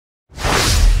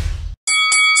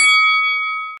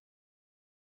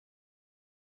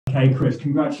Okay, Chris,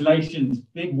 congratulations.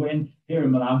 Big win here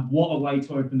in Milan. What a way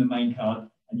to open the main card,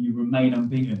 and you remain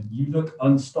unbeaten. You look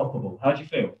unstoppable. How do you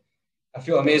feel? I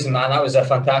feel amazing, man. That was a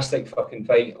fantastic fucking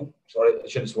fight. Oh, sorry, I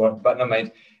shouldn't swear, but never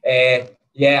mind.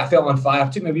 Yeah, I felt on fire.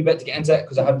 It took me a wee bit to get into it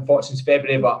because I hadn't fought since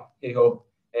February, but hey ho.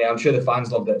 I'm sure the fans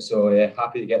loved it. So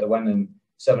happy to get the win and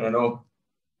 7-0.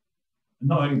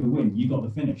 Not only the win, you got the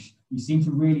finish. You seem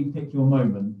to really pick your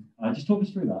moment. Just talk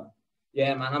us through that.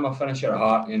 Yeah, man, I'm a finisher at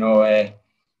heart. You know,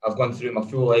 I've gone through my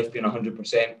full life being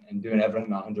 100% and doing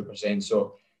everything at 100%.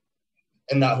 So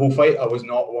in that whole fight, I was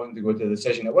not wanting to go to the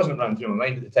decision. It wasn't running through my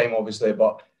mind at the time, obviously,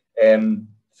 but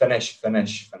finish.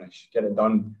 Get it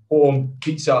done. Home,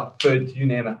 pizza, food, you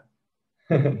name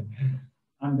it.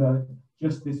 And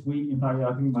just this week, in fact,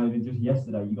 I think it might have been just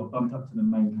yesterday, you got bumped up to the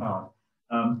main card.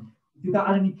 Did that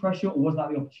add any pressure, or was that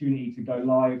the opportunity to go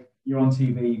live? You're on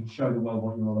TV, show the world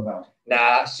what you're all about?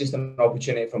 Nah, it's just an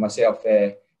opportunity for myself.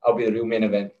 I'll be the real main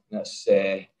event. That's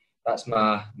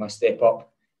my step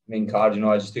up main card. You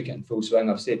know, I just took it in full swing.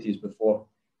 I've said to you before,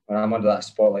 when I'm under that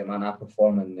spotlight, man, I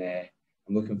perform, and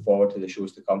I'm looking forward to the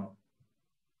shows to come.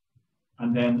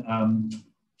 And then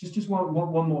just one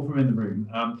more from in the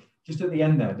room. Just at the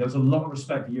end there was a lot of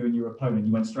respect for you and your opponent.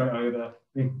 You went straight over,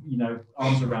 big,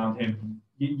 arms around him.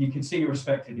 You could see you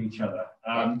respected each other.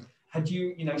 Had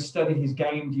you, studied his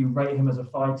game? Do you rate him as a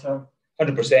fighter?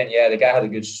 100%, yeah. The guy had a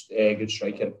good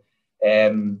striking.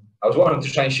 I was wanting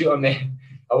to try and shoot him there.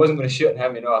 I wasn't going to shoot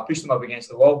him, I pushed him up against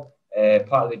the wall.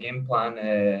 Part of the game plan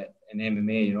in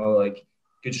MMA, like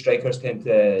good strikers tend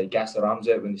to gas their arms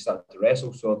out when they start to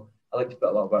wrestle. So I like to put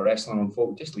a little bit of wrestling on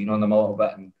folk, just lean on them a little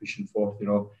bit and push them forth,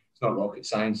 It's not rocket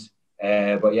science.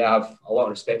 But yeah, I have a lot of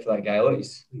respect for that guy. Look,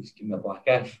 he's giving me a black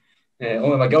eye.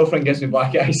 Only my girlfriend gives me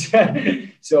black eyes.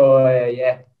 So,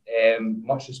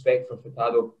 much respect for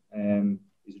Furtado.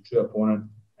 He's a true opponent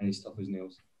and he's tough as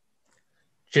nails.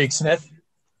 Jake Smith.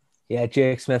 Yeah,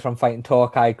 Jake Smith from Fight and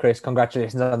Talk. Hi, Chris.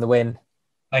 Congratulations on the win.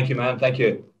 Thank you, man. Thank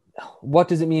you. What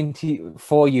does it mean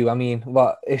for you? I mean,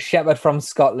 a shepherd from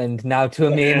Scotland now to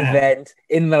a main event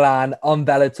in Milan on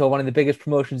Bellator, one of the biggest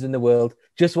promotions in the world.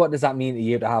 Just what does that mean to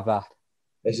you to have that?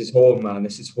 This is home, man.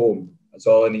 This is home. That's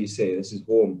all I need to say. This is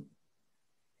home.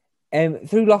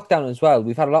 Through lockdown as well,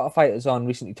 we've had a lot of fighters on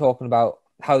recently talking about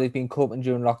how they've been coping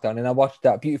during lockdown. And I watched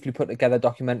that beautifully put together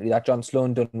documentary that John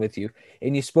Sloan done with you.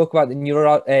 And you spoke about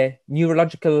the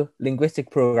neurological linguistic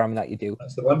programming that you do.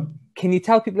 That's the one. Can you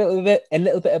tell people a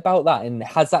little bit about that? And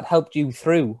has that helped you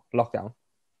through lockdown?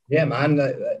 Yeah, man.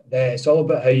 It's all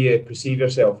about how you perceive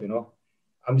yourself,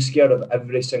 I'm scared of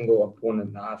every single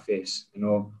opponent that I face,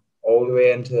 all the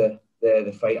way into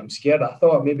the fight. I'm scared. I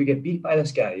thought I'd maybe get beat by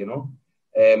this guy,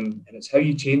 and it's how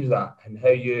you change that and how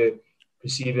you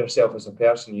perceive yourself as a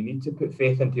person. You need to put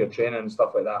faith into your training and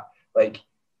stuff like that. Like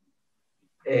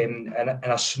in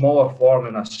a smaller form,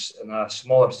 in a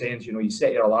smaller sense, you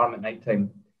set your alarm at night time.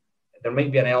 There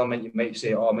might be an element you might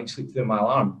say, I might sleep through my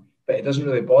alarm, but it doesn't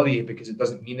really bother you because it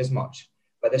doesn't mean as much.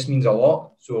 But this means a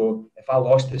lot. So if I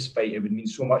lost this fight, it would mean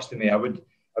so much to me. I would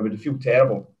feel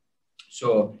terrible.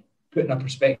 So putting a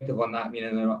perspective on that,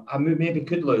 meaning I maybe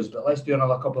could lose, but let's do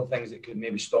another couple of things that could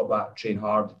maybe stop that. Train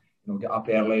hard, get up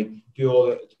early, do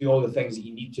all the things that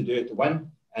you need to do to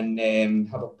win, and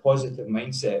have a positive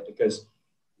mindset, because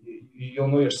you'll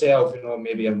know yourself,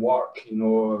 maybe in work, in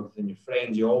your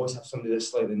friends, you always have somebody that's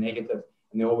slightly negative,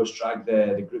 and they always drag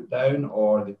the group down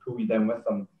or they pull you down with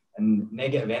them. And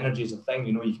negative energy is a thing,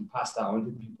 you can pass that on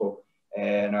to people.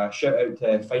 And a shout out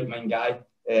to Fight Mind Guy.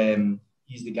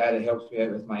 He's the guy that helps me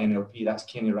out with my NLP. That's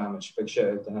Kenny Ramage. Big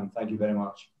shout out to him. Thank you very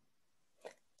much.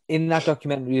 In that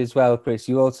documentary as well, Chris,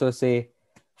 you also say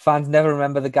fans never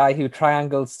remember the guy who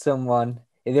triangles someone.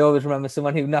 They always remember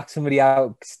someone who knocked somebody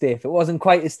out stiff. It wasn't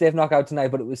quite a stiff knockout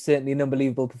tonight, but it was certainly an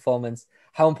unbelievable performance.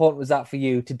 How important was that for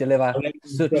you to deliver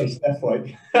such... Stiff,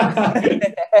 like.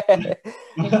 I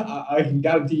can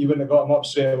guarantee you wouldn't have got him up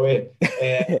straight away.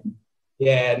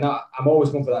 I'm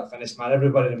always going for that finish, man.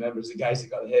 Everybody remembers the guys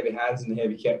that got the heavy hands and the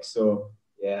heavy kicks. So,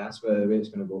 yeah, that's where the way it's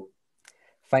going to go.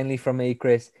 Finally, from me,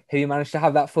 Chris, have you managed to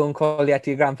have that phone call yet to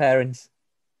your grandparents?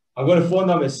 I'm going to phone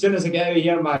them as soon as I get out of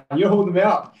here, man. You're holding me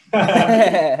up.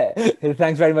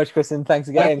 Thanks very much, Chris, and thanks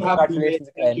again. Congratulations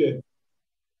again. Thank you.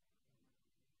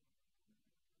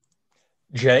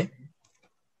 Jay?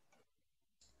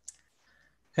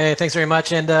 Hey, thanks very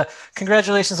much. And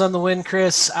congratulations on the win,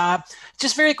 Chris.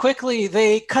 Just very quickly,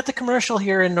 they cut the commercial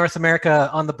here in North America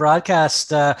on the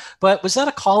broadcast. But was that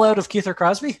a call out of Keith or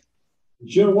Crosby?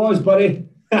 It sure was, buddy.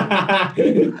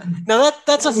 Now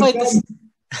that's a fight.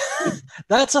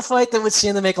 That's a fight that would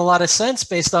seem to make a lot of sense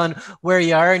based on where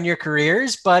you are in your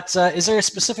careers. But is there a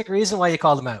specific reason why you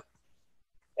called him out?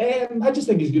 I just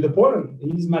think he's a good opponent.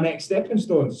 He's my next stepping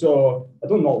stone. So I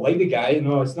don't not like the guy. You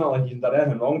know, it's not like he's done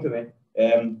anything wrong to me.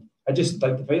 I just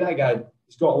like to fight that guy.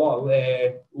 He's got a lot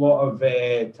of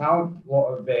talent, a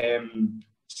lot of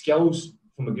skills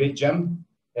from a great gym.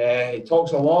 He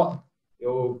talks a lot.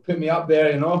 He'll put me up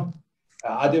there, you know.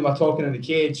 I do my talking in the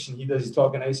cage, and he does his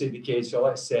talking outside the cage. So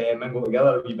let's mingle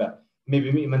together a wee bit.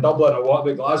 Maybe meet him in Dublin, or what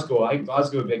about Glasgow? I think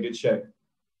Glasgow would be a good shout.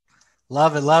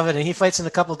 Love it, love it. And he fights in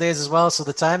a couple of days as well, so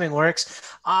the timing works.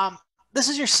 This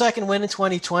is your second win in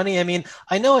 2020. I mean,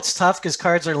 I know it's tough because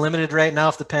cards are limited right now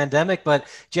with the pandemic, but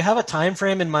do you have a time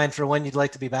frame in mind for when you'd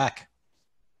like to be back?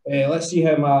 Let's see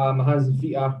how my hands and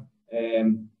feet are. I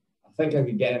think I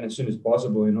could get in as soon as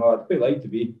possible. You know, I'd quite like to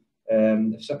be.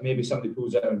 If maybe somebody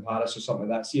pulls out in Paris or something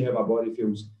like that, see how my body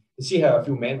feels, see how I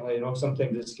feel mentally. You know,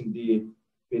 sometimes this can be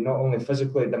not only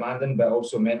physically demanding, but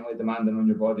also mentally demanding on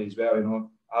your body as well. You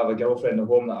know, I have a girlfriend at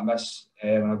home that I miss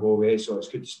when I go away, so it's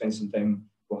good to spend some time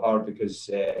with her because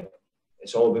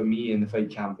it's all about me in the fight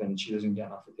camp, and she doesn't get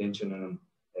enough attention, and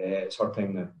it's her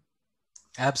time now.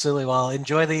 Absolutely. Well,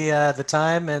 enjoy the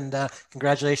time, and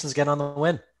congratulations again on the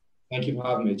win. Thank you for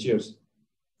having me. Cheers.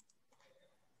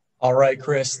 All right,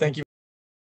 Chris. Thank you.